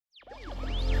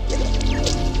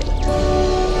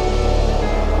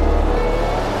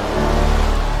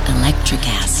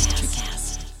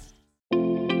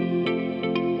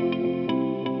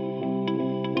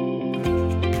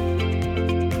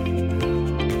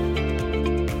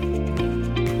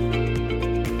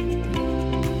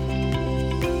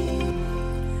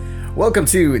Welcome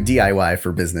to DIY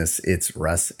for Business. It's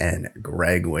Russ and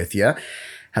Greg with you.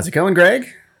 How's it going,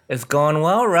 Greg? It's going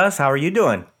well, Russ. How are you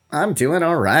doing? I'm doing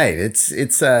all right.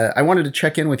 It's I wanted to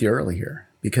check in with you early here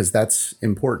because that's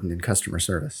important in customer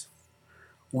service.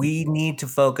 We need to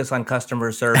focus on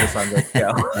customer service on this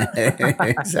show.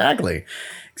 Exactly. We are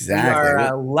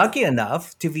Exactly. lucky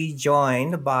enough to be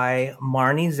joined by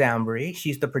Marnie Zambri.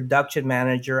 She's the production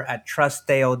manager at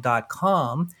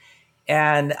Trustdale.com.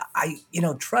 And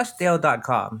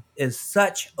Trustdale.com is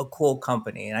such a cool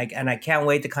company. And I can't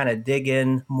wait to kind of dig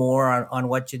in more on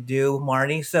what you do,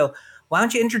 Marnie. So why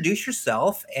don't you introduce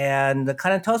yourself and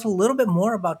kind of tell us a little bit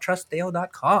more about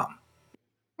Trustdale.com?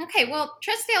 Okay, well,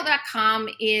 trustdale.com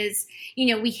is,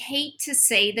 we hate to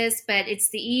say this, but it's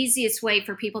the easiest way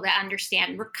for people to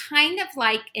understand. We're kind of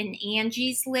like an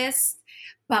Angie's List,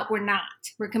 but we're not.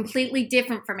 We're completely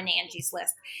different from an Angie's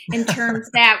List in terms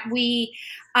that we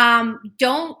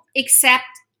don't accept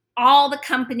all the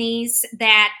companies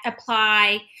that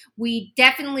apply. We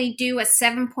definitely do a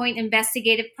 7-point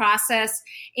investigative process,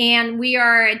 and we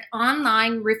are an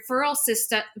online referral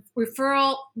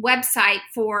website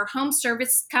for home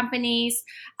service companies,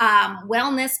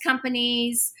 wellness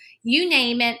companies, you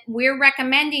name it. We're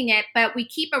recommending it, but we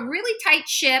keep a really tight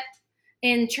ship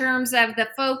in terms of the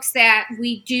folks that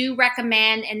we do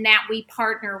recommend and that we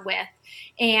partner with.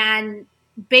 And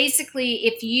basically,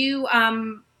 if you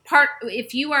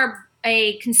are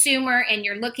a consumer and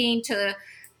you're looking to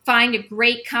find a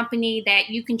great company that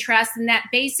you can trust and that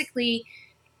basically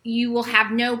you will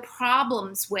have no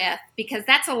problems with, because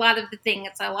that's a lot of the thing.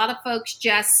 It's a lot of folks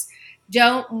just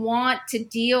don't want to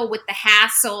deal with the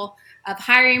hassle of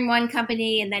hiring one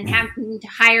company and then having to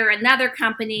hire another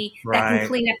company that can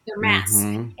clean up their mess.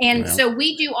 And so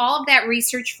we do all of that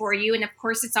research for you. And of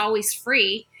course, it's always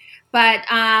free. But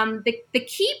the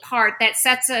key part that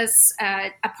sets us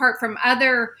apart from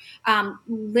other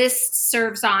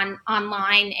listservs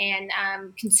online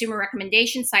and consumer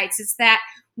recommendation sites is that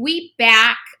we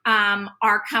back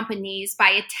our companies by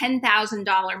a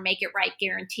 $10,000 Make It Right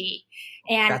guarantee.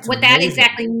 And That's what amazing. that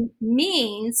exactly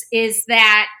means is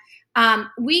that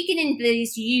we get into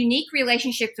these unique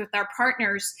relationships with our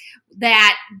partners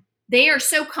that they are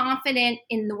so confident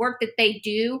in the work that they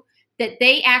do that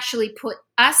they actually put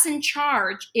us in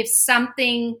charge if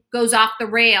something goes off the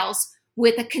rails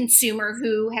with a consumer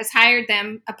who has hired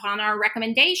them upon our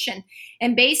recommendation.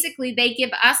 And basically, they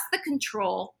give us the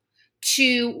control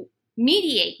to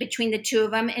mediate between the two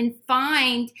of them and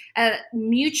find a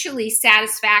mutually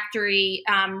satisfactory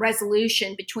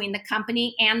resolution between the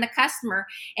company and the customer.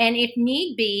 And if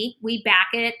need be, we back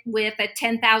it with a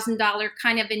 $10,000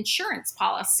 kind of insurance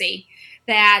policy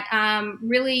that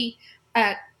really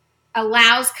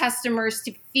allows customers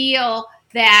to feel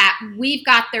that we've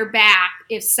got their back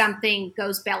if something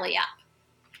goes belly up.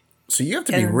 So you have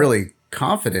to be really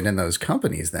confident in those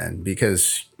companies then,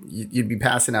 because you'd be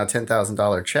passing out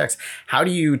 $10,000 checks. How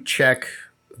do you check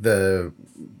the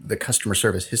customer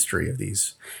service history of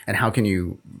these, and how can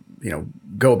you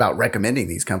go about recommending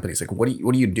these companies? Like what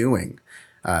are you doing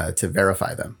to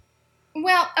verify them?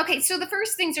 Well, okay, so the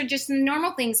first things are just the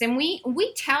normal things, and we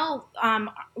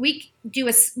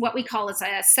do what we call as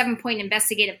a 7-point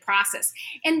investigative process,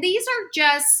 and these are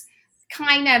just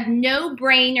kind of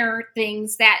no-brainer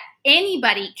things that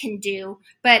anybody can do.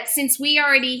 But since we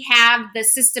already have the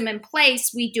system in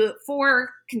place, we do it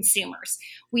for consumers.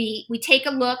 We take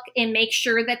a look and make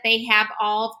sure that they have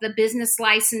all of the business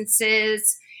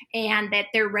licenses and that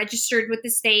they're registered with the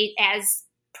state as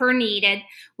per needed.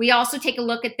 We also take a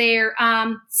look at their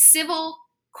civil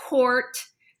court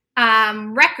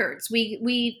records.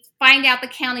 We find out the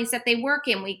counties that they work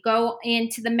in. We go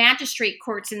into the magistrate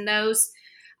courts in those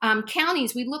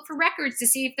counties. We look for records to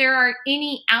see if there are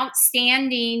any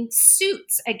outstanding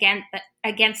suits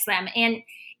against them. And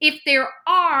if there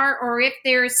are, or if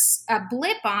there's a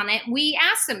blip on it, we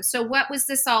ask them, so what was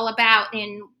this all about?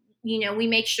 And, we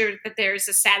make sure that there's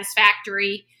a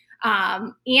satisfactory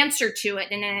answer to it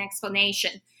and an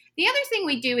explanation. The other thing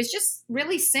we do is just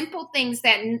really simple things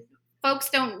that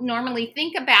folks don't normally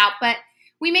think about, but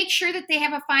we make sure that they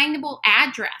have a findable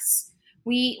address.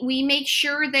 We make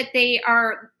sure that they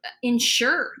are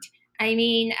insured. I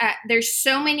mean, there's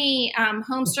so many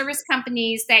home service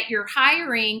companies that you're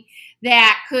hiring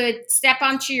that could step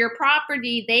onto your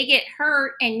property, they get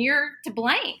hurt, and you're to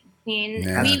blame.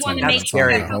 And we want to make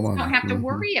sure that folks don't have to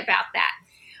worry about that.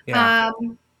 Yeah.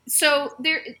 So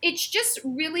it's just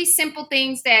really simple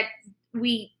things that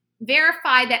we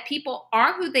verify that people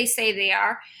are who they say they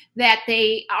are, that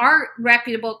they are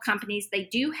reputable companies, they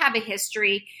do have a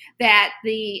history, that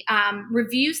the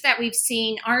reviews that we've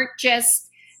seen aren't just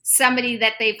somebody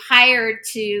that they've hired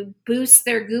to boost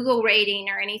their Google rating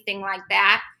or anything like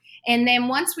that. And then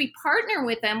once we partner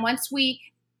with them, once we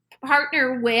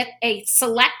partner with a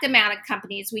select amount of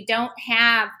companies, we don't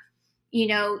have,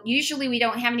 usually we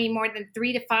don't have any more than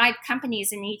 3 to 5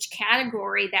 companies in each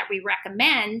category that we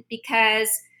recommend, because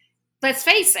let's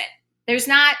face it, there's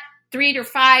not 3 to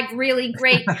 5 really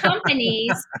great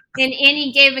companies in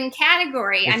any given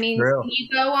category. It's true. You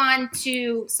go on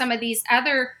to some of these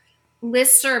other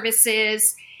list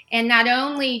services, and not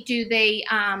only do they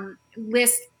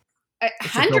list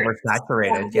hundreds.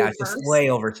 Oversaturated. Yeah, it's just way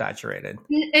oversaturated.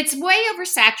 It's way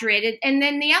oversaturated. And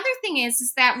then the other thing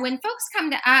is that when folks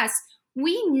come to us,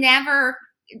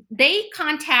 they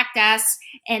contact us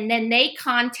and then they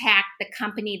contact the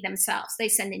company themselves. They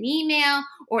send an email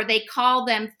or they call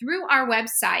them through our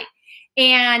website.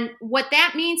 And what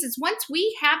that means is once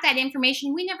we have that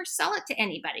information, we never sell it to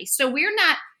anybody. So we're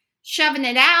not shoving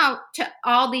it out to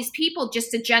all these people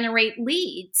just to generate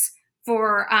leads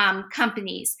for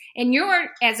companies. And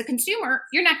as a consumer,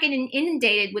 you're not getting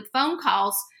inundated with phone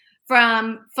calls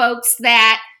from folks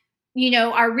that,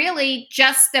 are really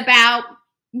just about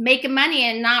making money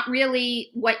and not really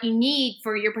what you need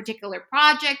for your particular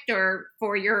project or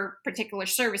for your particular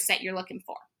service that you're looking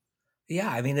for.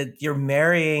 Yeah, you're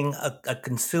marrying a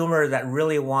consumer that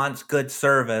really wants good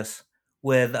service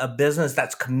with a business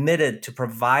that's committed to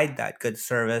provide that good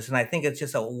service. And I think it's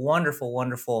just a wonderful,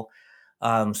 wonderful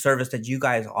service that you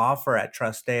guys offer at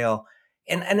Trustdale.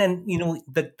 And then,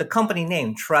 the company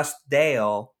name,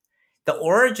 Trustdale, the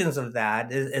origins of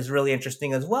that is really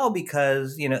interesting as well,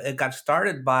 because, it got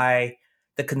started by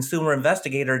the consumer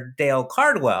investigator, Dale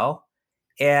Cardwell.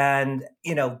 And,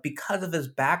 because of his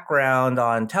background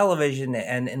on television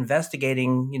and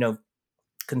investigating,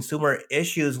 consumer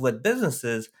issues with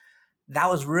businesses, that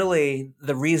was really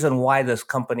the reason why this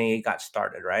company got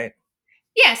started, right?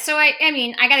 Yeah, so I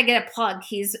got to get a plug.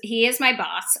 He is my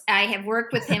boss. I have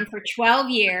worked with him for 12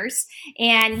 years,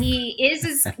 and he is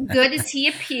as good as he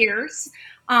appears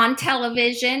on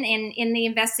television and in the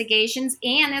investigations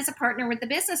and as a partner with the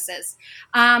businesses.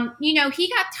 He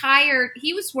got tired.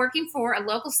 He was working for a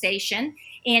local station,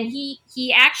 and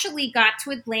he actually got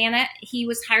to Atlanta. He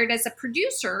was hired as a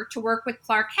producer to work with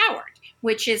Clark Howard,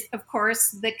 which is, of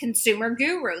course, the consumer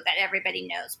guru that everybody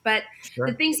knows. But Sure.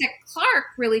 The things that Clark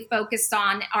really focused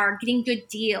on are getting good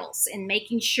deals and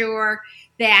making sure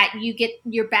that you get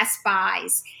your best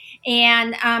buys.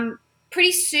 And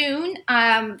pretty soon,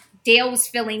 Dale was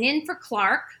filling in for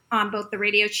Clark on both the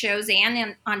radio shows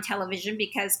and on television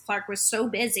because Clark was so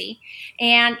busy.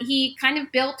 And he kind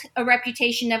of built a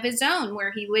reputation of his own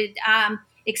where he would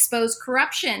expose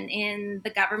corruption in the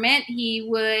government. He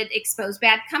would expose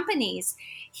bad companies.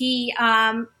 He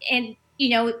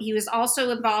was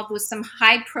also involved with some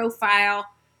high-profile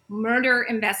murder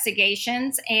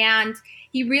investigations, and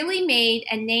he really made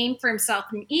a name for himself.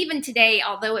 And even today,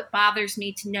 although it bothers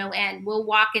me to no end, we'll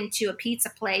walk into a pizza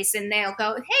place and they'll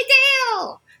go, "Hey,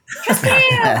 Dale,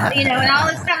 Trustdale," and all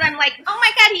this stuff. And I'm like, oh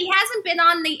my God, he hasn't been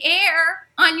on the air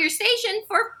on your station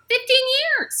for 15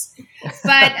 years.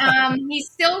 But he's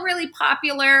still really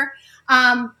popular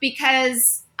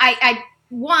because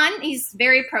one, he's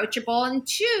very approachable, and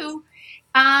two,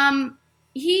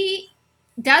 he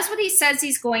does what he says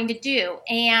he's going to do.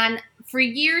 And for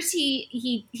years,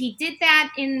 he did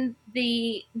that in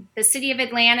the city of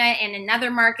Atlanta and in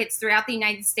other markets throughout the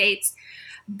United States.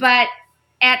 But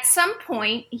at some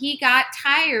point, he got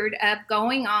tired of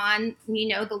going on,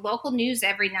 the local news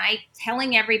every night,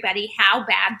 telling everybody how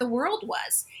bad the world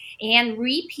was and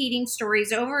repeating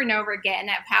stories over and over again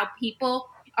of how people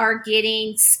are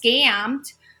getting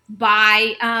scammed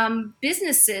by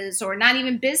businesses, or not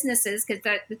even businesses, because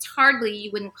it's hardly,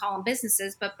 you wouldn't call them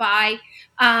businesses, but by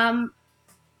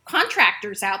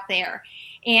contractors out there.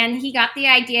 And he got the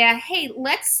idea, hey,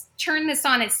 let's turn this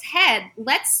on its head.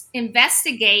 Let's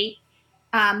investigate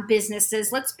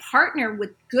businesses. Let's partner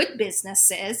with good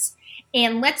businesses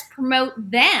and let's promote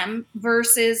them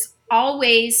versus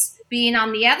always being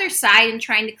on the other side and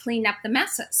trying to clean up the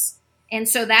messes. And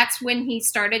so that's when he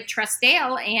started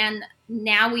Trustdale, and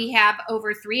now we have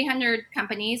over 300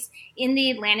 companies in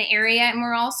the Atlanta area, and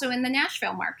we're also in the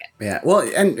Nashville market. Yeah, well,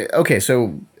 and okay,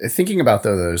 so thinking about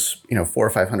those 400 or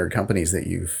 500 companies that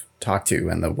you've talked to,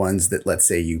 and the ones that, let's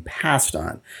say, you passed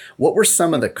on, what were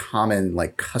some of the common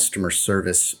customer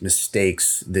service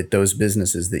mistakes that those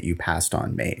businesses that you passed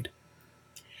on made?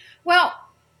 Well,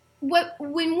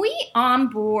 when we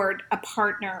onboard a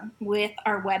partner with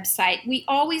our website, we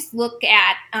always look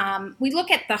at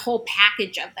the whole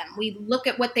package of them. We look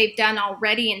at what they've done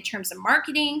already in terms of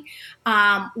marketing.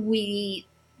 We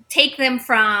take them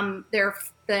from their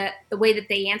the way that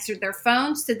they answer their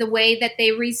phones to the way that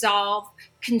they resolve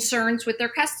concerns with their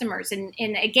customers. And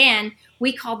again,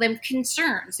 we call them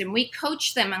concerns, and we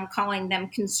coach them on calling them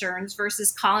concerns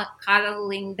versus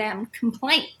calling them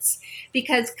complaints,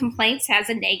 because complaints has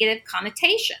a negative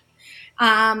connotation.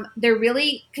 They're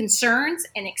really concerns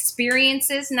and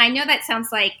experiences. And I know that sounds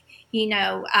like,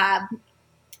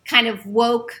 kind of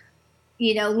woke,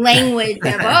 language of,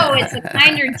 it's a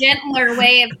kinder, gentler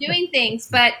way of doing things.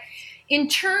 But in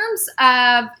terms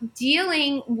of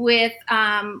dealing with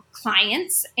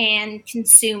clients and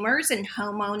consumers and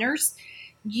homeowners,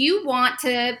 you want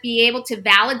to be able to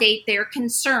validate their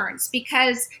concerns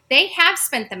because they have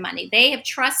spent the money. They have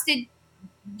trusted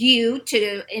you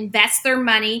to invest their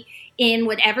money in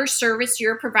whatever service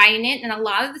you're providing it. And a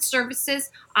lot of the services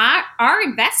are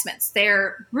investments.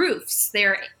 They're roofs,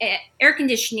 they're air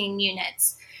conditioning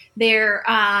units, they're,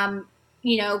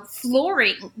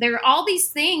 flooring. There are all these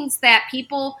things that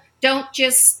people don't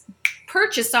just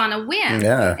purchase on a whim.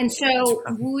 Yeah. And so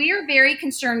we're very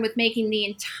concerned with making the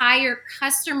entire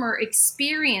customer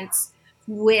experience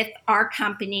with our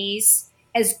companies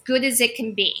as good as it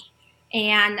can be.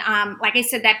 And like I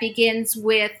said, that begins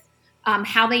with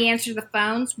how they answer the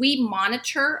phones. We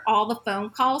monitor all the phone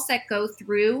calls that go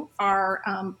through our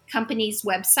company's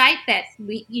website. That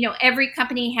every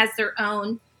company has their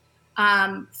own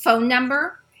phone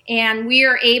number, and we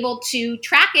are able to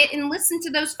track it and listen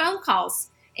to those phone calls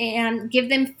and give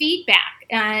them feedback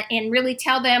and really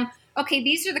tell them, okay,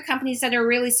 these are the companies that are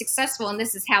really successful, and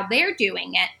this is how they're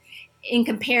doing it, in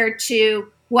compared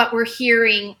to what we're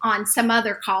hearing on some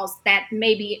other calls that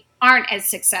maybe aren't as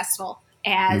successful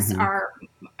as our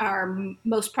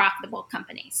most profitable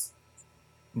companies.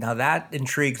 Now that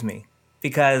intrigues me,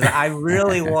 because I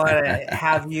really want to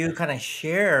have you kind of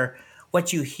share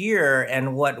what you hear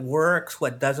and what works,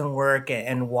 what doesn't work,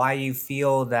 and why you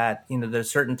feel that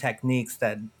there's certain techniques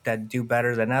that do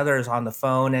better than others on the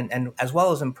phone and as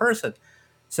well as in person.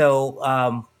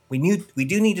 So we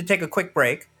do need to take a quick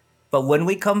break, but when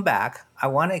we come back, I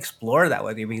want to explore that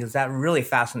with you because that really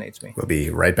fascinates me. We'll be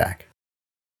right back.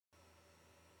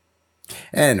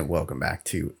 And welcome back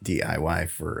to DIY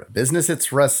for Business.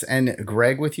 It's Russ and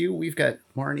Greg with you. We've got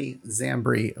Marnie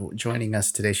Zambri joining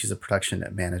us today. She's a production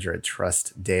manager at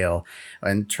Trustdale,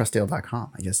 and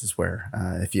trustdale.com, I guess, is where,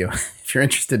 if you're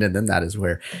interested in them, that is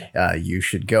where you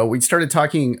should go. We started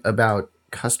talking about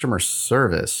customer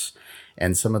service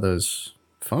and some of those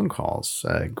phone calls.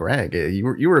 Greg,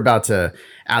 you were about to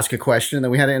ask a question, and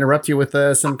then we had to interrupt you with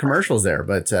some commercials there.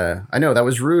 But I know that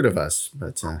was rude of us.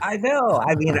 But I know.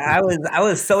 I mean, I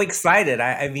was so excited.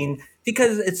 I mean,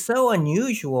 because it's so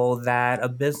unusual that a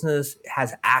business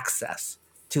has access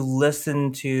to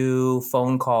listen to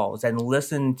phone calls and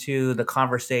listen to the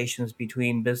conversations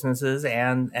between businesses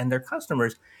and their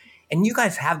customers, and you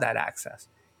guys have that access.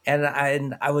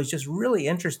 And I was just really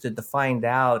interested to find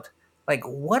out, like,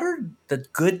 what are the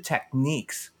good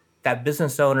techniques that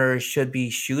business owners should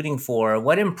be shooting for?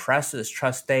 What impresses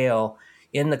Trustdale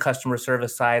in the customer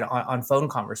service side on phone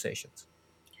conversations?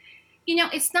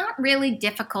 It's not really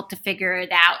difficult to figure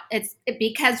it out. It's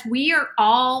because we are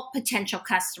all potential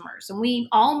customers, and we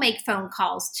all make phone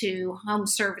calls to home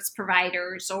service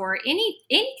providers or any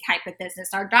type of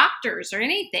business, our doctors or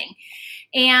anything.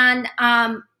 And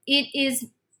it is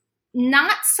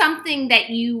not something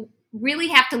that you really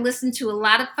have to listen to a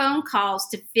lot of phone calls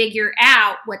to figure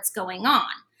out what's going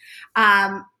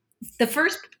on. The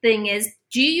first thing is,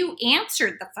 do you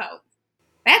answer the phone?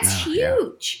 That's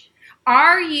huge. Yeah.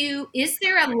 Is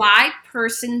there a live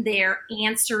person there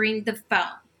answering the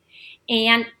phone?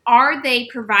 And are they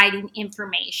providing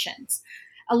information?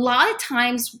 A lot of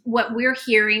times what we're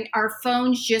hearing are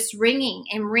phones just ringing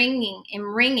and ringing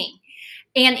and ringing.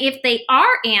 And if they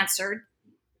are answered,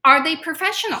 are they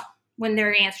professional when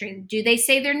they're answering? Do they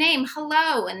say their name?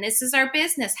 Hello, and this is our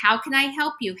business. How can I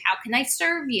help you? How can I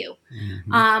serve you?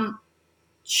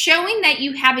 Showing that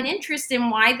you have an interest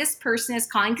in why this person is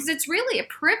calling, because it's really a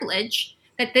privilege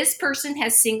that this person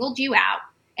has singled you out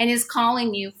and is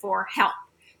calling you for help.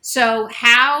 So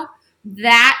how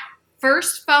that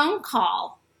first phone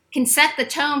call can set the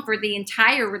tone for the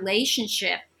entire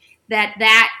relationship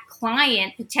that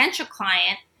client, potential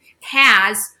client,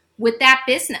 has with that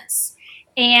business.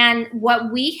 And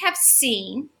what we have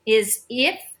seen is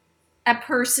if a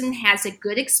person has a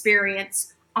good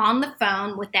experience on the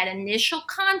phone with that initial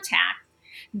contact,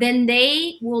 then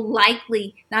they will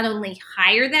likely not only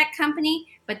hire that company,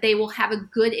 but they will have a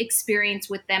good experience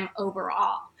with them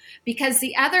overall. Because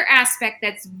the other aspect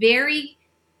that's very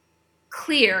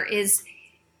clear is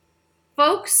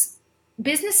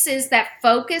businesses that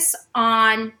focus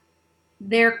on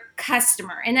their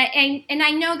customer. And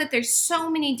I know that there's so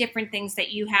many different things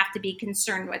that you have to be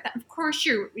concerned with. Of course,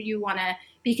 you want to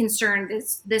be concerned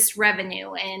this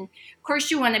revenue, and of course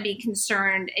you want to be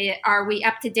concerned, are we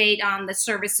up to date on the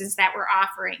services that we're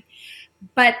offering?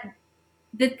 But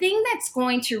the thing that's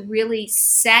going to really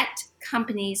set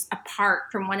companies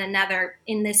apart from one another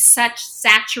in this such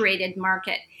saturated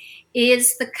market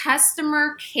is the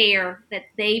customer care that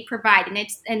they provide,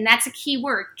 and that's a key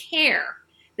word, care,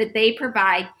 that they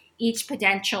provide each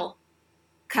potential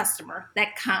customer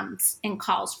that comes and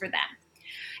calls for them.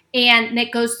 And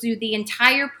that goes through the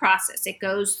entire process. It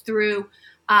goes through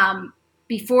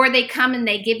before they come and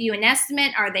they give you an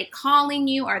estimate. Are they calling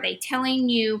you? Are they telling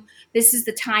you this is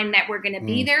the time that we're going to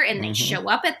be there, and they show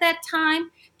up at that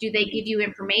time? Do they give you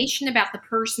information about the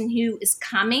person who is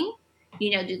coming?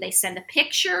 Do they send a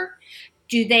picture?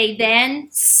 Do they then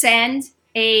send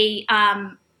a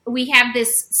we have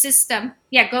this system.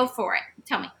 Yeah, go for it.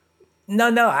 Tell me.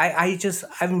 No,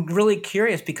 I'm really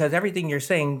curious because everything you're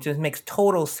saying just makes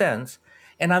total sense.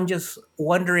 And I'm just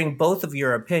wondering both of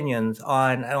your opinions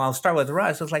on, and I'll start with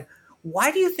Russ. It's like,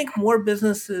 why do you think more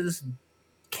businesses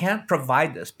can't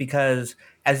provide this? Because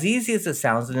as easy as it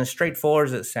sounds and as straightforward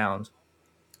as it sounds,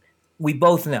 we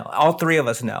both know, all three of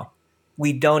us know,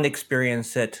 we don't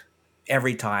experience it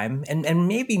every time, and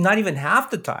maybe not even half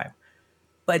the time.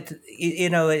 But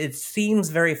it seems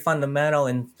very fundamental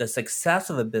in the success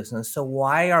of a business. So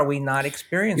why are we not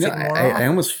experiencing more often? I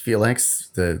almost feel like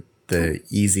the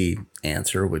easy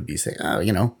answer would be say,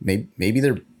 maybe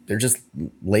they're just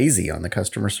lazy on the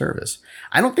customer service.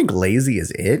 I don't think lazy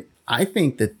is it. I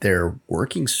think that they're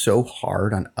working so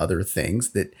hard on other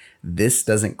things that this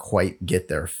doesn't quite get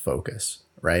their focus,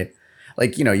 right?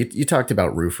 Like, you talked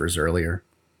about roofers earlier.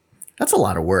 That's a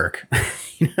lot of work.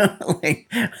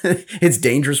 It's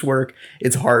dangerous work.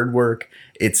 It's hard work.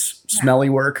 It's smelly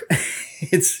work.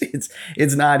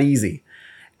 It's not easy.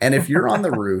 And if you're on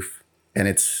the roof and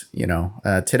it's,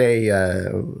 today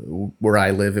where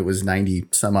I live, it was 90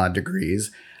 some odd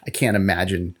degrees. I can't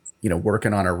imagine,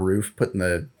 working on a roof, putting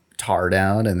the tar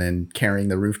down and then carrying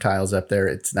the roof tiles up there.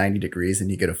 It's 90 degrees and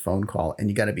you get a phone call, and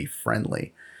you got to be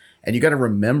friendly, and you got to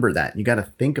remember that. And you got to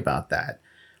think about that.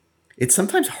 It's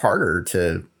sometimes harder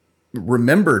to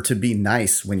remember to be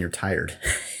nice when you're tired.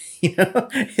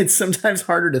 It's sometimes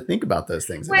harder to think about those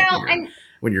things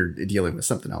when you're dealing with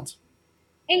something else.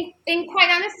 And quite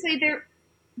honestly,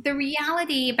 the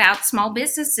reality about small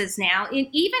businesses now,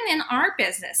 even in our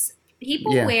business,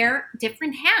 people wear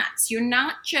different hats. You're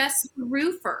not just the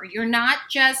roofer. You're not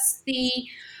just the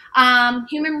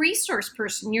human resource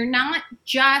person.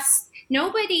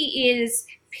 Nobody is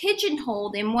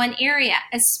pigeonholed in one area,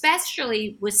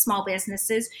 especially with small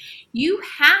businesses. You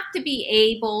have to be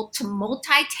able to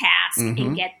multitask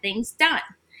and get things done.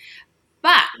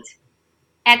 But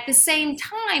at the same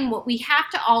time, what we have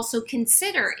to also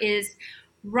consider is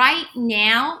right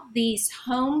now, these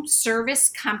home service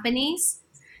companies,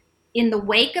 in the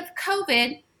wake of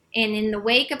COVID and in the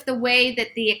wake of the way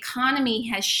that the economy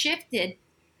has shifted,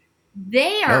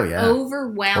 they are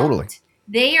overwhelmed. Totally.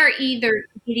 They are either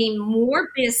getting more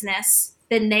business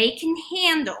than they can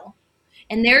handle,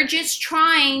 and they're just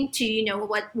trying to,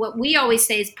 what we always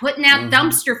say is putting out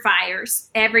dumpster fires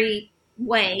every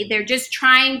way. They're just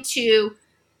trying to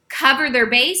cover their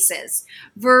bases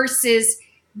versus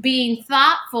being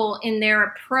thoughtful in their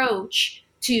approach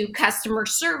to customer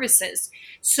services.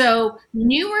 So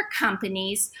newer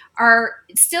companies are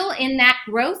still in that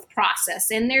growth process,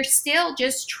 and they're still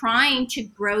just trying to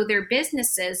grow their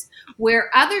businesses, where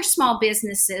other small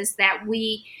businesses that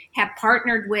we have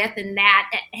partnered with and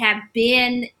that have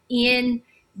been in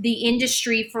the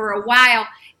industry for a while,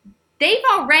 they've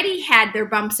already had their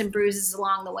bumps and bruises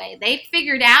along the way. They've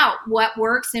figured out what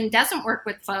works and doesn't work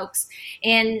with folks,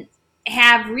 and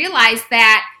have realized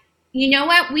that,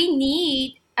 we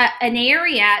need an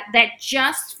area that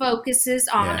just focuses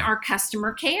on our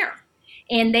customer care,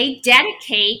 and they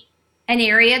dedicate an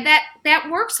area that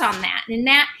works on that.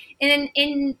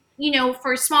 And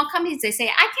for small companies, they say,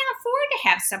 I can't afford to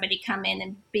have somebody come in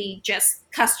and be just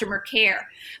customer care,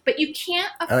 but you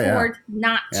can't afford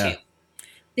not to.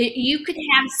 That you could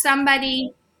have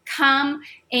somebody come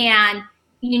and,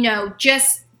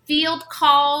 just field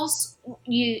calls,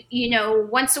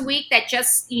 once a week, that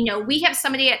just, we have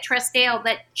somebody at Trustdale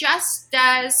that just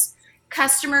does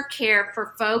customer care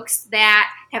for folks that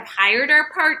have hired our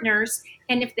partners.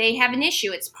 And if they have an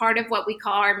issue, it's part of what we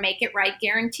call our Make It Right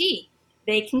guarantee.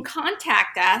 They can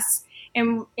contact us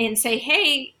and say,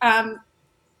 hey,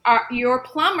 your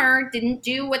plumber didn't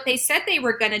do what they said they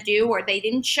were going to do, or they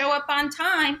didn't show up on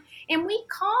time, and we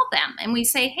call them and we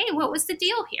say, hey, what was the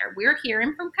deal here? We're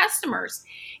hearing from customers,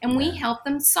 and we help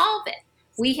them solve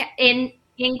it.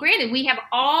 And granted, we have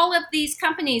all of these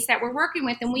companies that we're working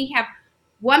with, and we have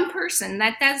one person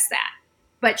that does that.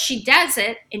 But she does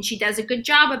it, and she does a good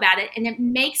job about it, and it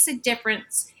makes a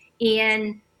difference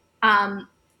in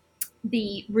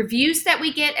the reviews that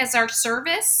we get as our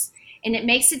service, and it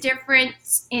makes a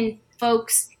difference in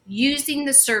folks using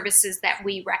the services that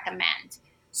we recommend.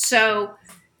 So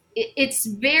it's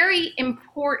very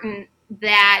important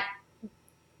that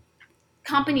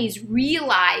companies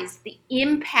realize the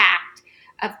impact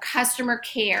of customer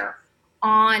care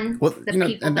on the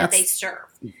people that they serve.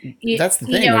 That's the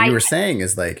thing. What you were saying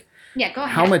is like, yeah, go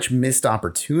ahead. How much missed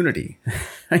opportunity,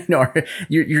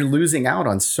 you're losing out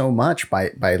on so much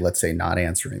by let's say not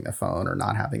answering the phone or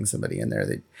not having somebody in there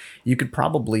that you could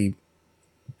probably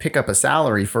pick up a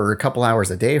salary for a couple hours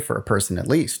a day for a person at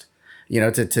least,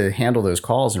 to handle those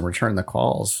calls and return the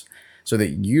calls so that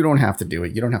you don't have to do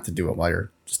it. You don't have to do it while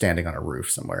you're standing on a roof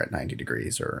somewhere at 90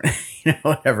 degrees or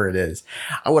whatever it is.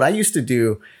 What I used to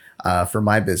do for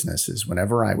my business is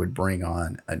whenever I would bring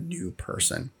on a new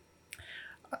person,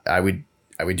 I would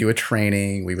do a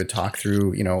training. We would talk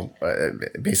through,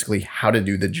 basically how to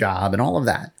do the job and all of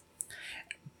that.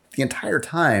 The entire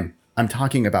time I'm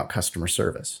talking about customer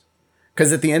service,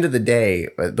 because at the end of the day,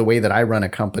 the way that I run a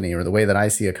company or the way that I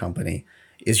see a company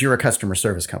is you're a customer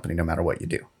service company, no matter what you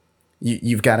do.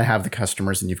 You've got to have the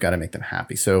customers and you've got to make them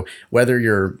happy. So whether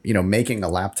you're, making a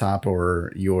laptop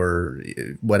or you're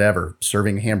whatever,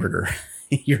 serving a hamburger,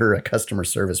 you're a customer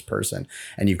service person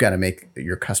and you've got to make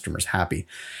your customers happy.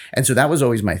 And so that was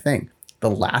always my thing.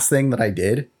 The last thing that I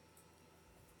did,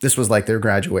 this was like their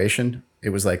graduation. It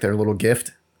was like their little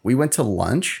gift. We went to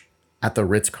lunch at the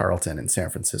Ritz-Carlton in San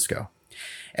Francisco.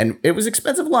 And it was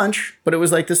expensive lunch, but it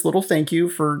was like this little thank you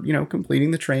for,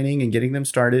 completing the training and getting them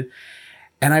started.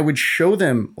 And I would show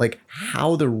them like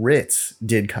how the Ritz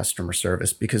did customer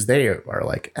service because they are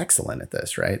like excellent at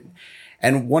this, right?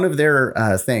 And one of their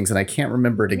things, and I can't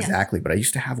remember it exactly, but I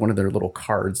used to have one of their little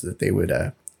cards that they would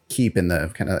keep in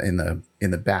the kind of in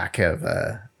the back of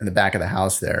the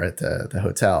house there at the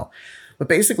hotel. But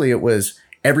basically, it was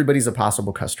everybody's a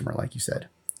possible customer, like you said.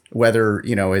 Whether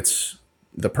it's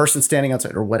the person standing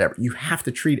outside or whatever, you have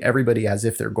to treat everybody as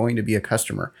if they're going to be a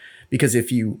customer. Because if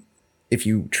you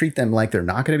treat them like they're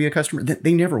not going to be a customer,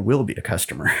 they never will be a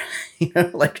customer.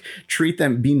 Like treat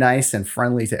them, be nice and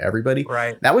friendly to everybody.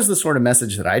 Right. That was the sort of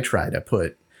message that I try to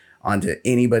put onto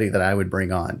anybody that I would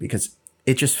bring on, because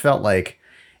it just felt like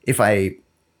if I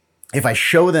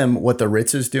show them what the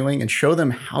Ritz is doing and show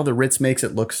them how the Ritz makes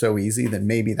it look so easy, then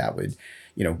maybe that would,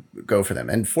 go for them.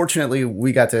 And fortunately,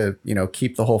 we got to,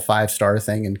 keep the whole 5-star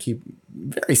thing and keep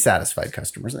very satisfied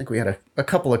customers. I think we had a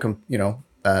couple of,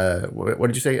 what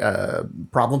did you say?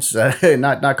 Problems,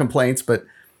 not complaints, but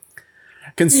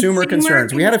consumer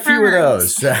concerns. We had a few of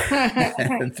those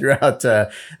throughout the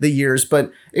years,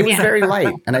 but it was very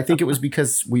light. And I think it was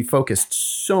because we focused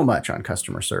so much on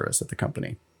customer service at the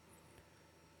company.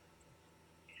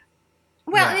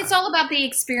 Well, and it's all about the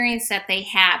experience that they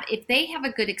have. If they have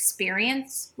a good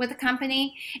experience with a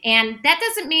company, and that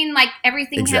doesn't mean like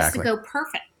everything has to go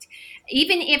perfect.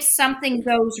 Even if something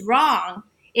goes wrong,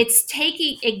 it's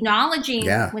acknowledging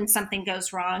when something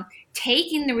goes wrong,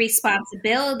 taking the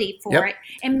responsibility for it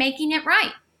and making it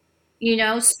right.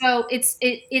 So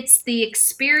it's the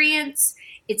experience,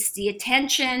 it's the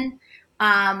attention,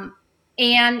 and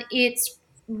it's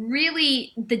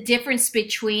really the difference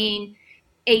between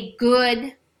a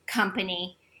good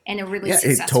company and a really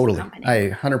successful company.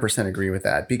 I 100% agree with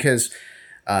that, because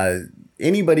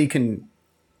anybody can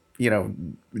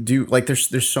do, like,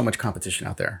 there's so much competition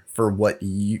out there for what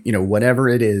whatever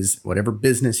it is, whatever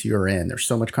business you're in, there's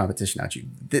so much competition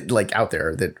out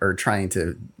there that are trying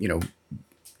to,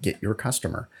 get your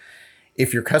customer.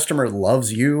 If your customer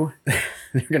loves you,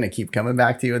 they're going to keep coming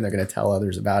back to you and they're going to tell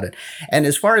others about it. And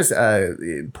as far as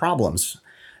problems,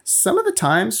 some of the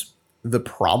times the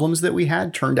problems that we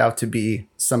had turned out to be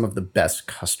some of the best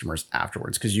customers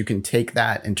afterwards, because you can take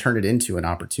that and turn it into an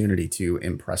opportunity to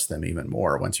impress them even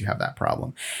more once you have that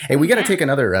problem. Hey, we got to take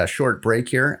another short break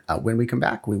here. When we come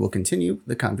back, we will continue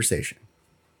the conversation.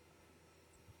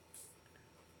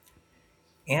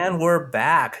 And we're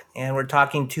back, and we're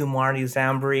talking to Marnie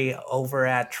Zambri over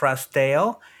at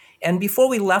Trustdale. And before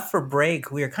we left for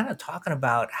break, we were kind of talking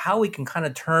about how we can kind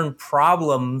of turn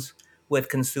problems with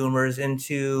consumers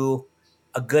into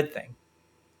a good thing.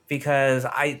 Because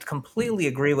I completely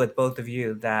agree with both of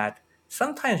you that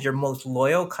sometimes your most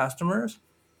loyal customers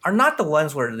are not the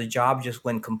ones where the job just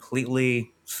went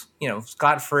completely,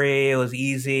 scot-free, it was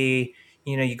easy,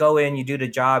 You go in, you do the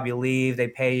job, you leave, they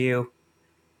pay you.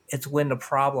 It's when the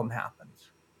problem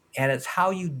happens. And it's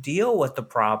how you deal with the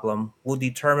problem will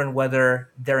determine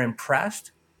whether they're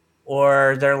impressed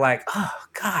or they're like, oh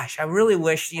gosh, I really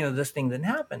wish, this thing didn't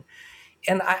happen.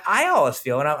 And I always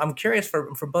feel, and I'm curious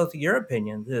for both of your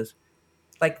opinions, is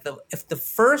like if the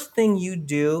first thing you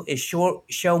do is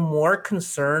show more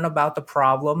concern about the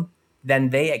problem than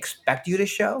they expect you to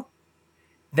show,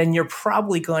 then you're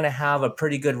probably going to have a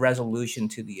pretty good resolution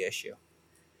to the issue.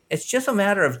 It's just a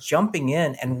matter of jumping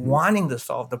in and wanting to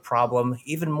solve the problem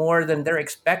even more than they're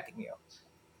expecting you.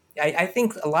 I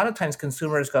think a lot of times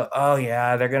consumers go, oh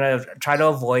yeah, they're going to try to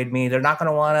avoid me. They're not going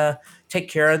to want to take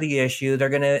care of the issue. They're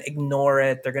going to ignore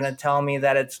it. They're going to tell me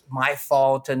that it's my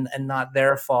fault and not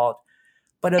their fault.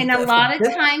 But a lot of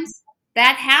times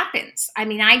that happens. I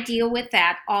mean, I deal with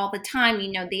that all the time.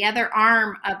 The other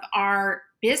arm of our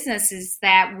business is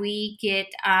that we get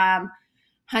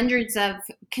hundreds of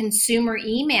consumer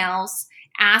emails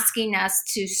asking us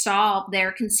to solve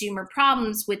their consumer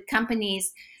problems with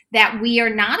companies that we are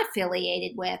not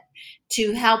affiliated with,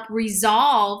 to help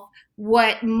resolve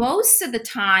what most of the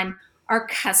time are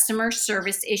customer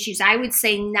service issues. I would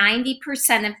say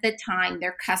 90% of the time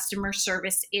they're customer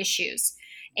service issues.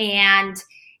 And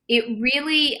it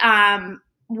really,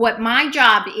 what my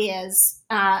job is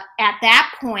at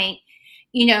that point,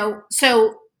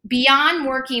 so beyond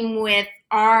working with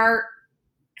our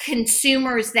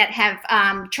consumers that have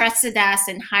trusted us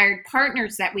and hired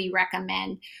partners that we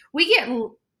recommend, we get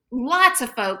lots of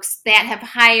folks that have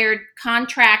hired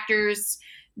contractors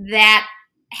that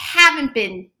haven't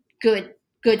been good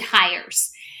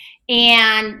hires.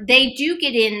 And they do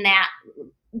get in that,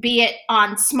 be it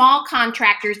on small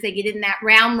contractors, they get in that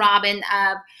round robin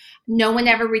of no one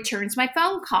ever returns my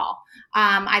phone call.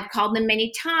 I've called them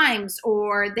many times,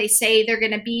 or they say they're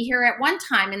going to be here at one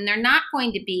time and they're not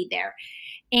going to be there.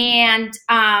 And,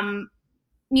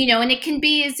 and it can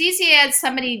be as easy as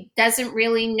somebody doesn't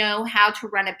really know how to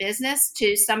run a business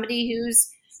to somebody who's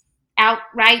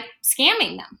outright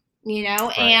scamming them,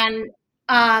 Right.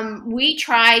 And we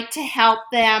try to help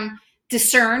them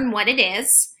discern what it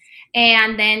is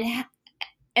and then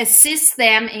assist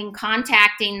them in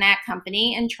contacting that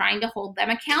company and trying to hold them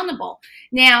accountable.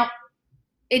 Now,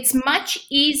 it's much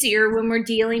easier when we're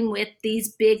dealing with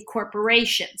these big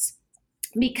corporations,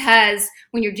 because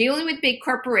when you're dealing with big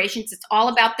corporations, it's all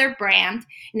about their brand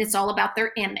and it's all about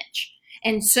their image.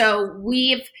 And so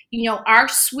we've, our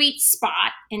sweet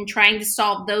spot in trying to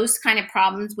solve those kind of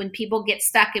problems when people get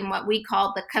stuck in what we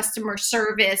call the customer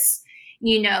service,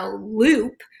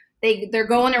 loop. They're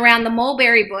going around the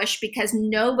mulberry bush because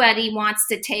nobody wants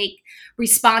to take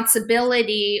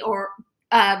responsibility or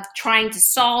of trying to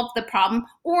solve the problem.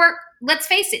 Or let's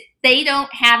face it, they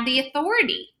don't have the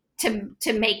authority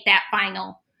to make that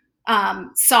final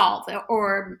solve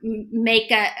or make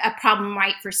a problem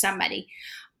right for somebody.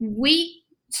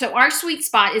 So our sweet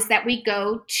spot is that we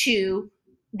go to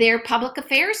their public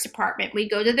affairs department. We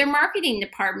go to their marketing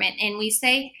department and we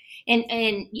say,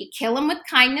 and you kill them with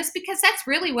kindness, because that's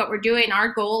really what we're doing.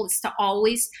 Our goal is to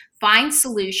always find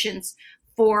solutions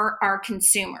for our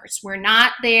consumers. We're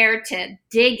not there to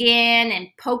dig in and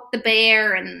poke the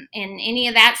bear and any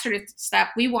of that sort of stuff.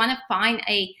 We want to find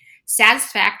a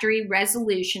satisfactory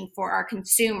resolution for our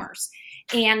consumers.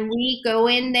 And we go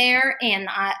in there and,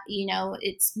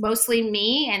 it's mostly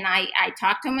me. And I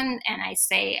talk to them and I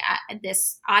say,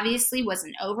 this obviously was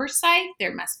an oversight.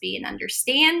 There must be an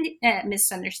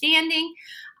misunderstanding.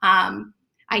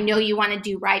 I know you want to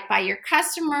do right by your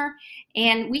customer.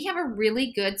 And we have a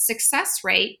really good success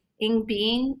rate in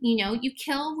being, you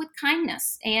kill with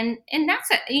kindness. And that's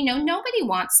nobody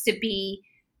wants to be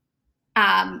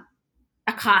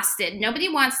accosted. Nobody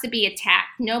wants to be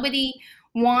attacked. Nobody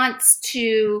wants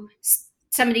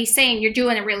somebody saying you're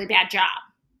doing a really bad job.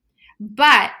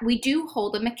 But we do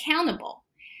hold them accountable.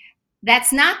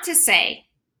 That's not to say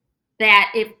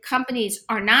that if companies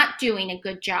are not doing a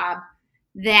good job,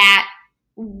 that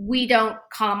we don't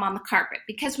call them on the carpet,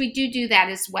 because we do that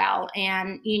as well.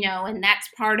 And, and that's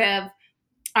part of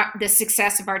the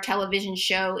success of our television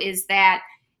show, is that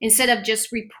instead of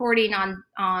just reporting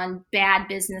on bad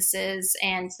businesses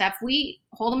and stuff, we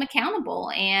hold them accountable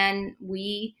and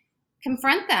we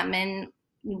confront them. And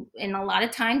a lot of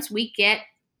times we get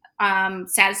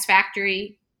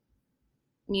satisfactory,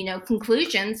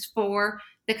 conclusions for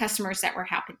the customers that we're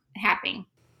helping.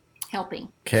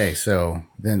 Okay, so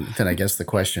then I guess the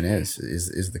question is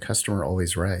the customer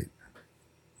always right?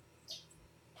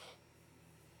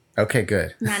 Okay,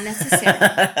 good. Not necessarily.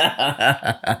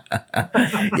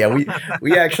 Yeah,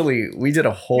 we did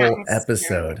a whole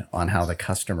episode on how the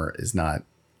customer is not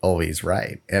always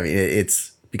right. I mean,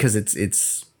 it's because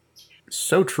it's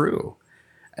so true.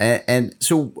 And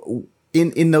so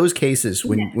in those cases,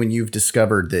 when you've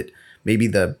discovered that maybe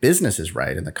the business is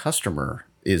right and the customer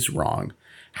is wrong,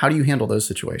 how do you handle those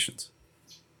situations?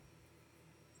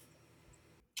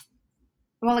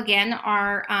 Well, again,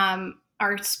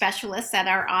 our specialist at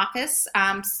our office,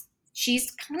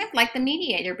 she's kind of like the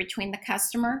mediator between the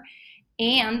customer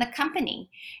and the company.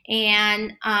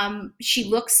 And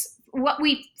what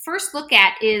we first look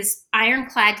at is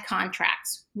ironclad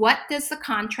contracts. What does the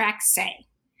contract say?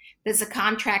 Does the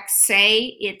contract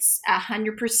say it's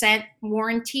 100%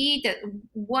 warranty?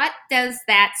 What does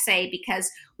that say? Because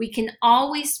we can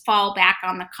always fall back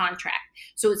on the contract.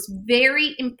 So it's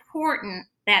very important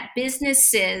that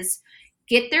businesses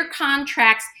get their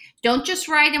contracts. Don't just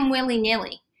write them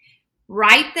willy-nilly.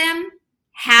 Write them,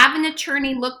 have an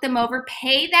attorney look them over,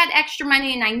 pay that extra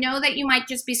money. And I know that you might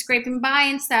just be scraping by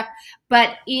and stuff,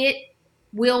 but it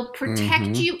will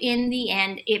protect you in the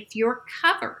end if you're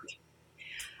covered.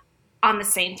 On the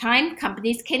same time,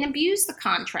 companies can abuse the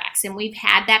contracts. And we've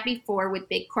had that before with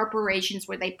big corporations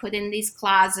where they put in these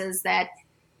clauses that,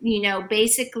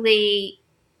 basically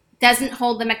doesn't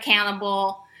hold them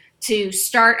accountable to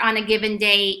start on a given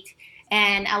date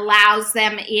and allows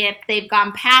them, if they've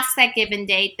gone past that given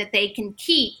date, that they can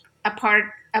keep a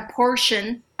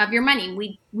portion of your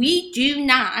money. We do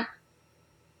not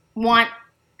want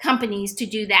companies to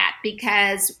do that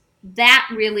because that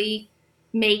really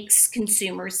makes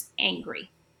consumers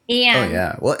angry and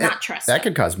not trust that them.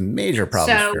 Could cause major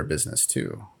problems for your business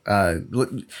too. It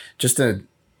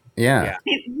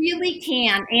really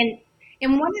can.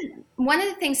 And one of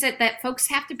the things that folks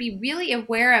have to be really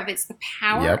aware of is the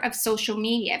power of social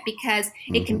media, because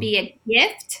it can be a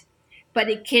gift, but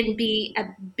it can be a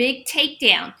big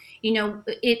takedown.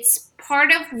 It's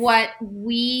part of what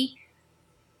we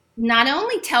not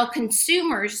only tell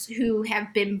consumers who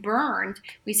have been burned.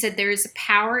 We said there is a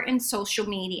power in social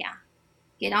media.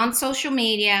 Get on social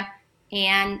media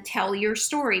and tell your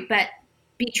story, but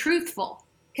be truthful,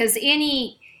 because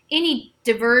any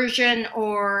diversion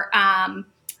or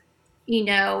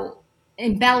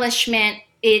embellishment,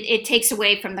 it takes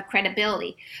away from the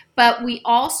credibility. But we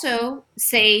also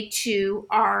say to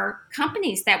our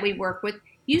companies that we work with,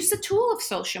 use the tool of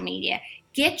social media.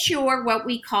 Get your, what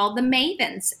we call the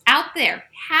mavens out there.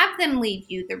 Have them leave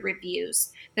you the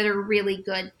reviews that are really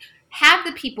good. Have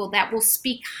the people that will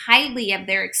speak highly of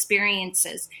their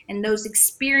experiences and those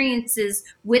experiences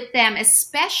with them,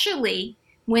 especially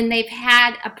when they've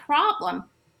had a problem.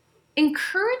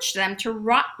 Encourage them to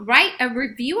write a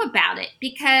review about it,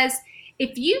 because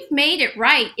if you've made it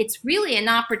right, it's really an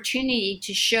opportunity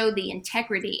to show the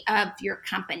integrity of your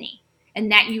company and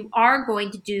that you are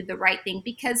going to do the right thing.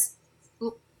 Because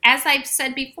as I've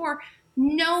said before,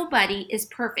 nobody is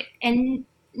perfect and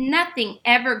nothing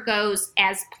ever goes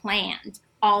as planned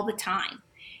all the time.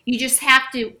 You just have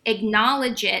to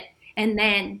acknowledge it and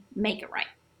then make it right.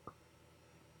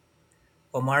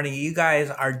 Well, Marty, you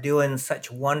guys are doing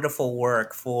such wonderful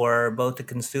work for both the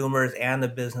consumers and the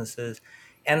businesses.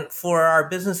 And for our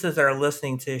businesses that are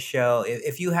listening to the show,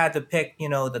 if you had to pick,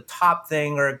 the top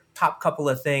thing or top couple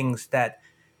of things that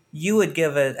you would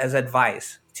give it as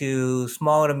advice to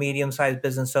small to medium-sized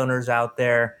business owners out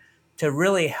there to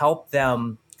really help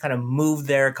them kind of move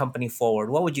their company forward,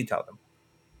 what would you tell them?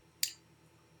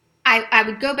 I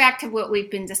would go back to what we've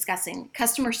been discussing.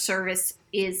 Customer service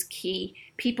is key.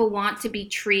 People want to be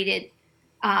treated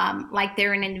like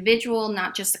they're an individual,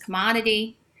 not just a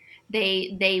commodity.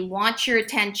 They want your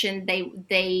attention.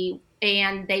 They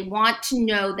want to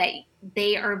know that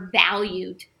they are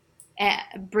valued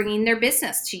at bringing their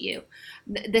business to you.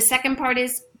 The second part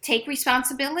is take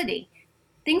responsibility.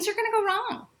 Things are going to go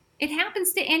wrong. It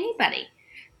happens to anybody.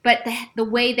 But the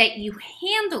way that you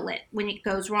handle it when it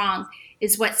goes wrong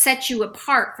is what sets you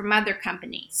apart from other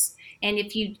companies. And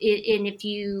if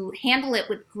you handle it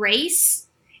with grace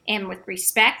and with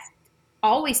respect,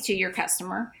 always to your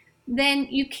customer, then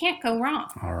you can't go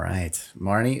wrong. All right.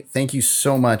 Marnie, thank you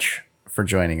so much for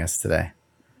joining us today.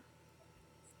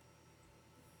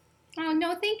 Oh,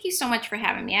 no, thank you so much for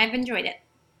having me. I've enjoyed it.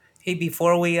 Hey,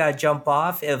 before we jump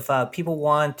off, if people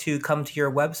want to come to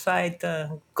your website,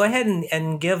 go ahead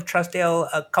and give Trustdale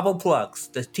a couple plugs.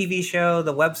 The TV show,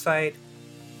 the website.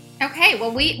 Okay,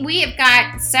 well, we have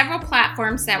got several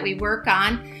platforms that we work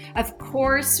on. Of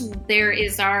course, there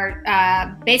is our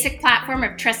basic platform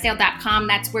of Trustdale.com.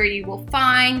 That's where you will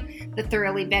find the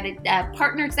thoroughly vetted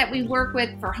partners that we work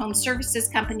with for home services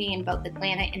company in both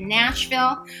Atlanta and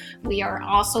Nashville. We are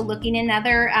also looking in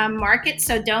other markets,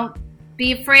 so don't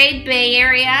be afraid, Bay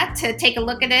Area, to take a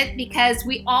look at it, because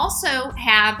we also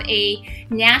have a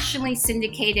nationally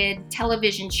syndicated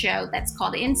television show that's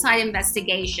called Inside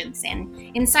Investigations. And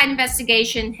Inside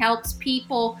Investigation helps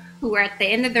people who are at the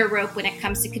end of their rope when it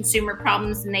comes to consumer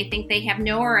problems and they think they have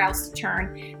nowhere else to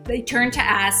turn. They turn to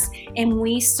us and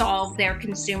we solve their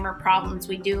consumer problems.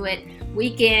 We do it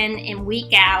week in and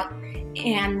week out.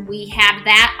 And we have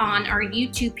that on our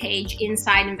YouTube page,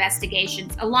 Inside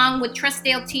Investigations, along with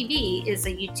Trustdale TV is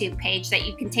a YouTube page that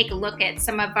you can take a look at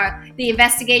some of the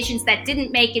investigations that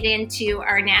didn't make it into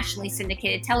our nationally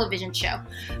syndicated television show.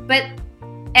 But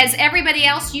as everybody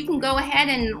else, you can go ahead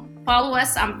and follow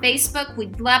us on Facebook.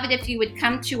 We'd love it if you would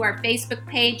come to our Facebook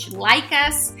page, like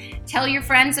us, tell your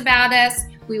friends about us.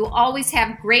 We will always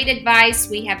have great advice.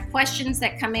 We have questions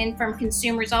that come in from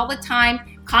consumers all the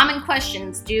time. Common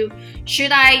questions.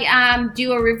 Should I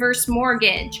do a reverse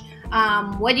mortgage?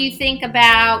 What do you think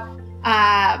about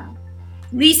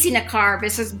leasing a car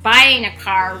versus buying a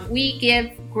car? We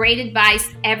give great advice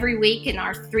every week in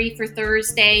our 3 for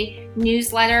Thursday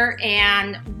newsletter,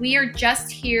 and we are just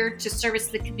here to service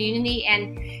the community.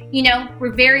 And,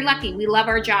 we're very lucky. We love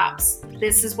our jobs.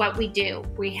 This is what we do.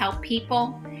 We help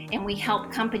people and we help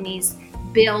companies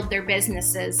build their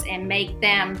businesses and make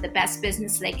them the best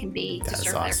business they can be to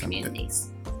serve their communities.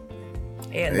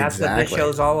 And that's what this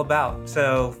show's all about.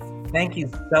 So thank you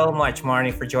so much,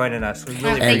 Marnie, for joining us. We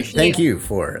really appreciate it. Thank you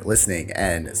for listening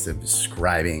and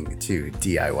subscribing to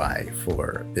DIY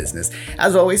for Business.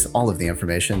 As always, all of the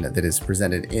information that is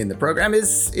presented in the program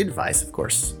is advice, of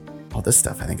course. All this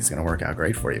stuff I think is going to work out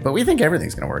great for you, but we think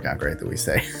everything's going to work out great that we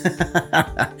say.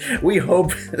 We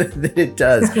hope that it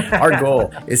does. Our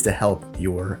goal is to help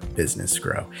your business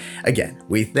grow. Again,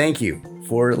 we thank you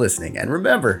for listening, and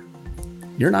remember,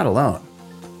 you're not alone.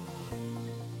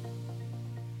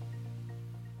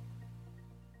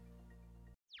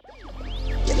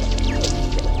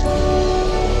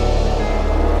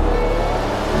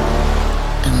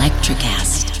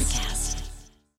 Electricast.